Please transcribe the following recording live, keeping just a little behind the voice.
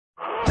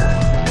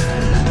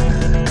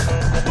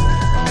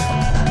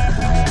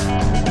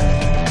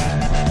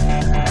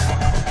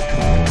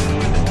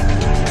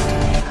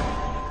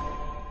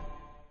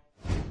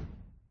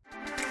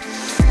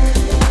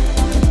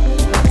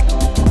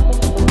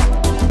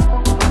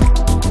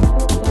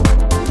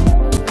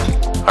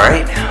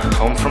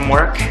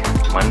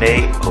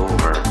Sunday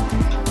over.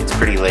 It's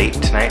pretty late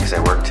tonight because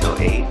I work till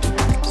 8,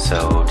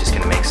 so just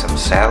gonna make some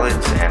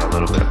salads and a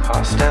little bit of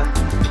pasta,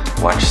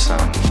 watch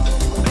some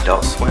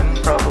Adult Swim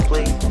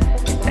probably,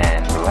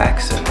 and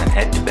relax and then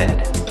head to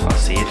bed. I'll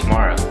see you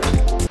tomorrow.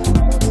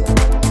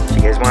 Do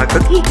you guys want a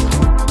cookie?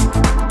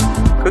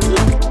 Cookie?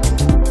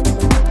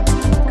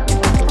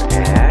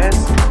 Yes.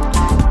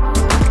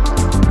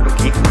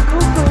 Cookie for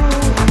Coco.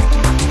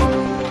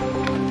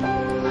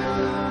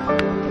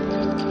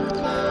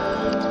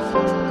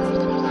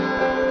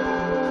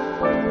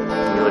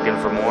 You looking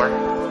for more?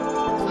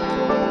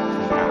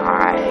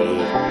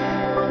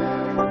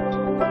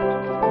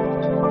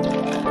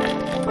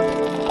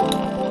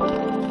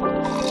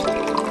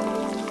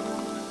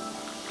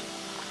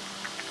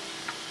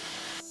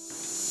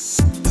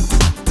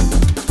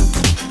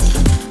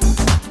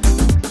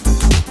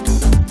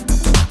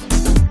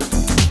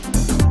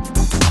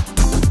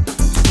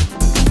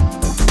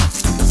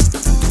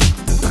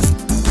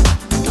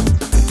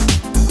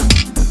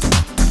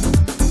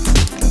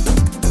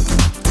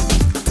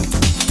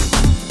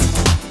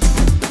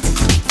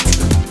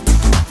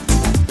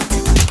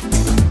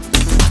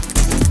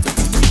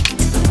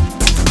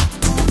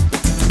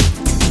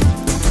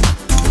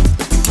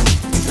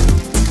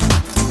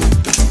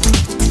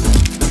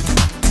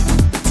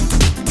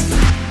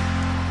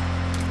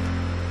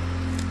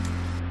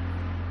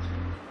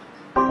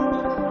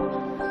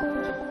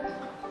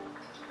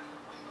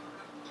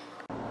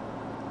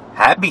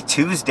 Happy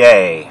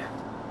Tuesday!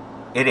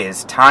 It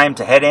is time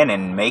to head in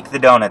and make the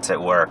donuts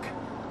at work.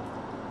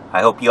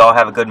 I hope you all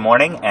have a good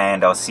morning,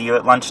 and I'll see you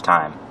at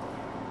lunchtime.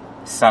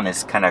 The sun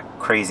is kind of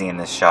crazy in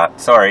this shot.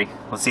 Sorry,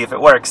 we'll see if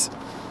it works.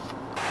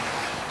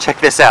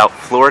 Check this out,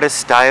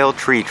 Florida-style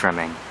tree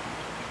trimming.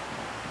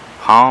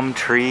 Palm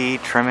tree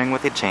trimming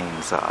with a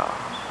chainsaw.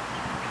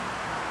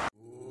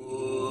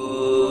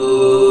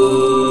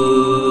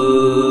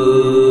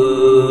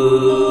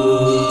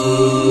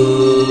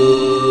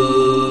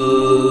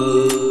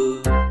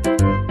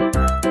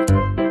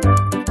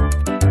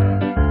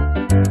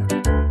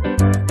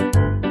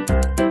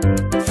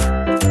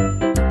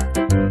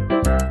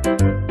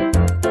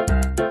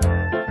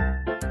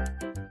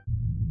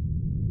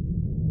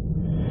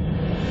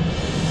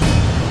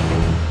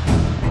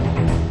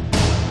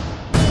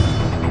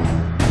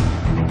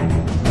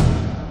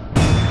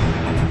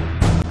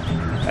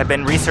 I've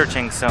been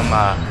researching some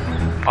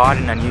odd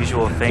and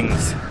unusual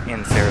things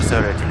in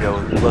Sarasota to go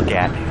look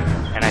at,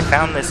 and I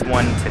found this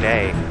one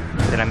today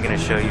that I'm going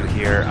to show you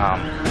here.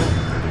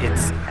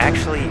 It's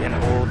actually an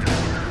old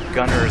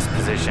gunner's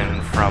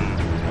position from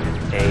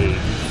a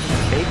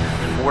fake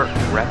fort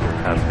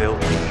replica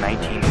built in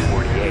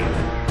 1948,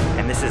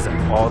 and this is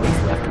all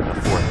that's left of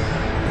the fort.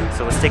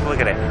 So let's take a look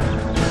at it.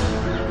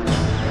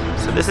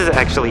 So this is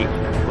actually,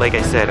 like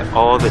I said,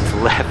 all that's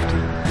left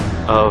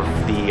of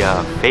the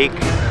fake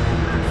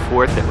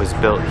fort that was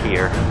built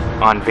here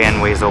on Van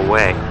Wezel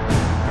Way.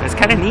 And it's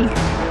kind of neat.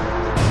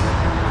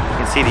 You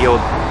can see the old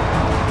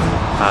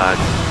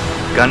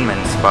gunman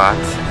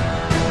spots.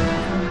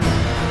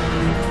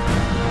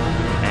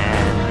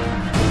 And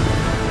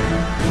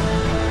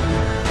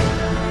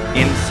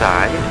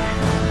inside,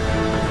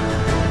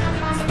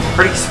 it's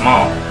pretty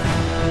small.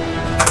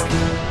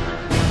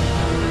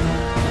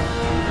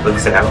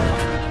 Looks out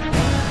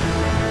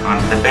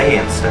onto the bay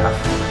and stuff.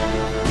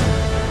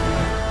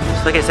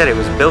 Like I said, it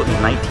was built in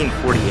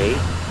 1948,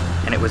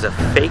 and it was a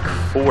fake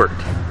fort.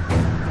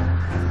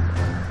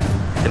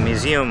 The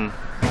museum,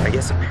 I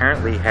guess,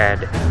 apparently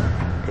had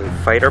a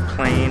fighter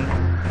plane,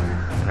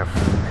 and a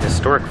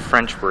historic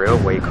French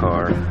railway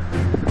car,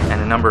 and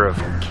a number of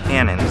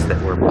cannons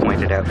that were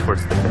pointed out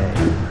towards the bay.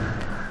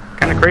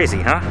 Kind of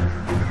crazy, huh?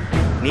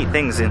 Neat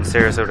things in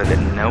Sarasota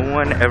that no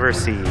one ever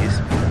sees,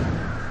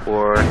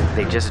 or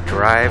they just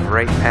drive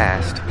right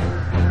past,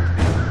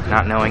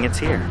 not knowing it's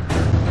here.